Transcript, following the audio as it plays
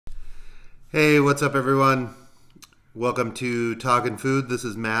Hey, what's up, everyone? Welcome to Talkin' Food. This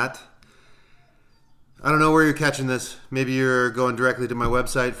is Matt. I don't know where you're catching this. Maybe you're going directly to my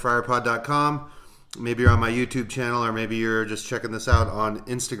website, friarpod.com. Maybe you're on my YouTube channel, or maybe you're just checking this out on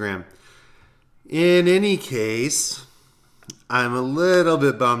Instagram. In any case, I'm a little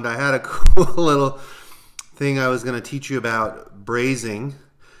bit bummed. I had a cool little thing I was going to teach you about braising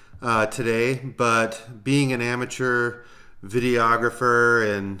today, but being an amateur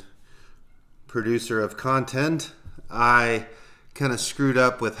videographer and producer of content, I kind of screwed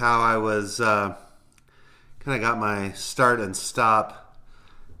up with how I was kind of got my start and stop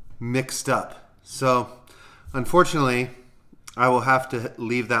mixed up. So unfortunately, I will have to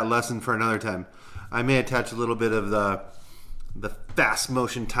leave that lesson for another time. I may attach a little bit of the fast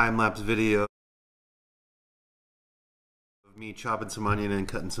motion time-lapse video of me chopping some onion and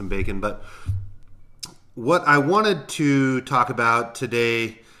cutting some bacon. But what I wanted to talk about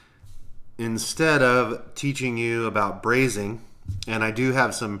today, instead of teaching you about braising, and I do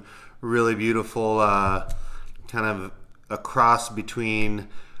have some really beautiful kind of a cross between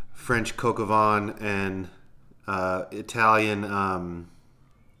French coq au vin and Italian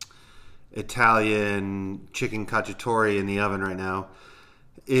chicken cacciatore in the oven right now,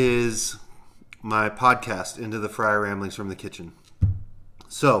 is my podcast, Into the Fryer Ramblings from the Kitchen.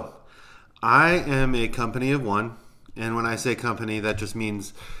 So I am a company of one, and when I say company, that just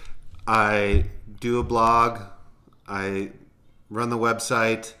means I do a blog, I run the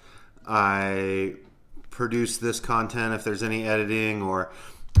website, I produce this content if there's any editing or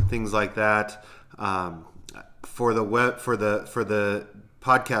things like that. For the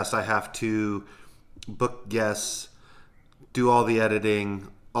podcast, I have to book guests, do all the editing,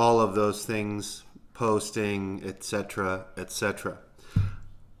 all of those things, posting, etc., etc.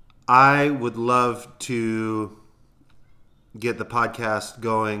 I would love to get the podcast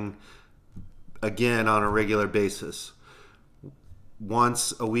going again on a regular basis,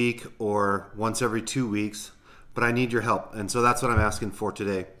 once a week or once every 2 weeks, but I need your help, and so that's what I'm asking for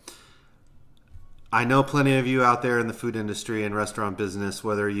today. I know plenty of you out there in the food industry and restaurant business,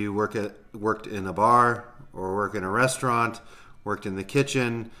 whether you worked in a bar or work in a restaurant, worked in the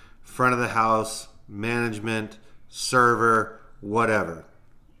kitchen, front of the house, management, server, whatever.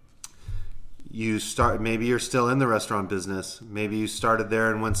 Maybe you're still in the restaurant business. Maybe you started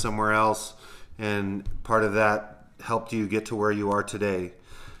there and went somewhere else, and part of that helped you get to where you are today.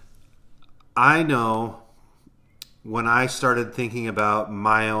 I know when I started thinking about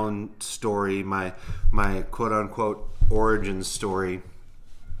my own story, my quote unquote origin story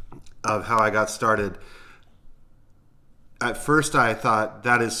of how I got started, at first I thought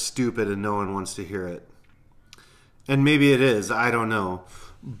that is stupid and no one wants to hear it. And maybe it is, I don't know.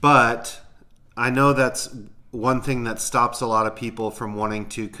 But I know that's one thing that stops a lot of people from wanting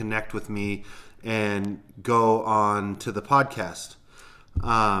to connect with me and go on to the podcast.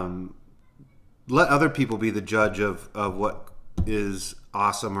 Let other people be the judge of what is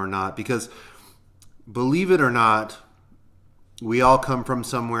awesome or not, because believe it or not, we all come from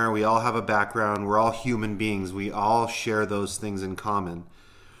somewhere, we all have a background, we're all human beings, we all share those things in common.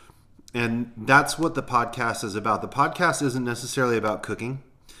 And that's what the podcast is about. The podcast isn't necessarily about cooking.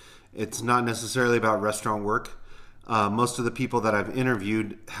 It's not necessarily about restaurant work. Most of the people that I've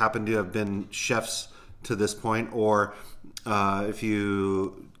interviewed happen to have been chefs to this point, or if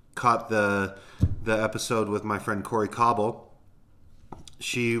you caught the episode with my friend Corey Cobble,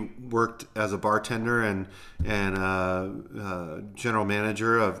 she worked as a bartender and general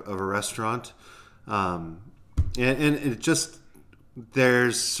manager of a restaurant. And it just,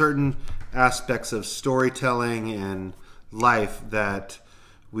 there's certain aspects of storytelling and life that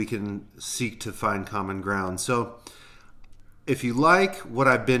we can seek to find common ground. So if you like what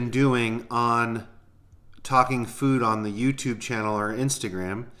I've been doing on Talking Food on the YouTube channel or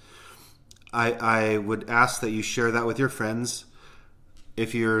Instagram, I would ask that you share that with your friends.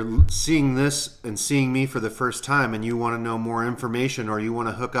 If you're seeing this and seeing me for the first time and you want to know more information, or you want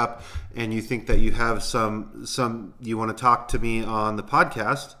to hook up and you think that you have you want to talk to me on the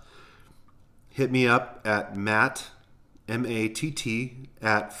podcast, hit me up at Matt, M-A-T-T,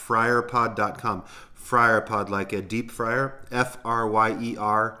 at friarpod.com. Friarpod, like a deep fryer,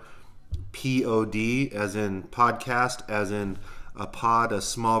 F-R-Y-E-R-P-O-D, as in podcast, as in a pod, a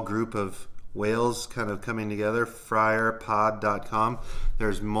small group of whales kind of coming together, friarpod.com.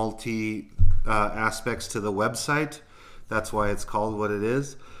 There's multi aspects to the website. That's why it's called what it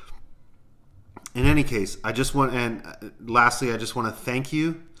is. In any case, lastly, I just want to thank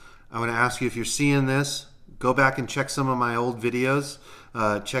you. I want to ask you, if you're seeing this, go back and check some of my old videos.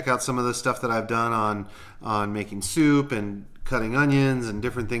 Check out some of the stuff that I've done on making soup and cutting onions and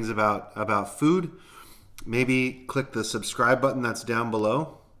different things about food. Maybe click the subscribe button that's down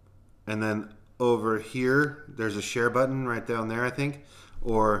below, and then over here there's a share button right down there, I think,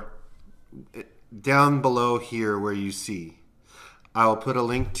 or down below here where you see. I'll put a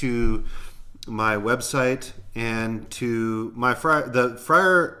link to my website and to my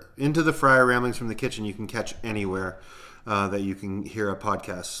Into the Fryer Ramblings from the Kitchen. You can catch anywhere that you can hear a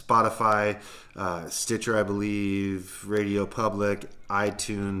podcast. Spotify, Stitcher, I believe, Radio Public,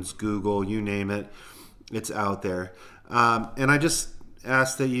 iTunes, Google, you name it. It's out there. And I just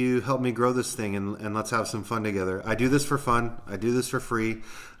ask that you help me grow this thing, and let's have some fun together. I do this for fun. I do this for free.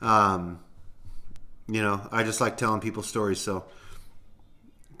 I just like telling people stories. So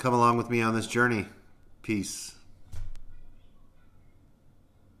come along with me on this journey. Peace.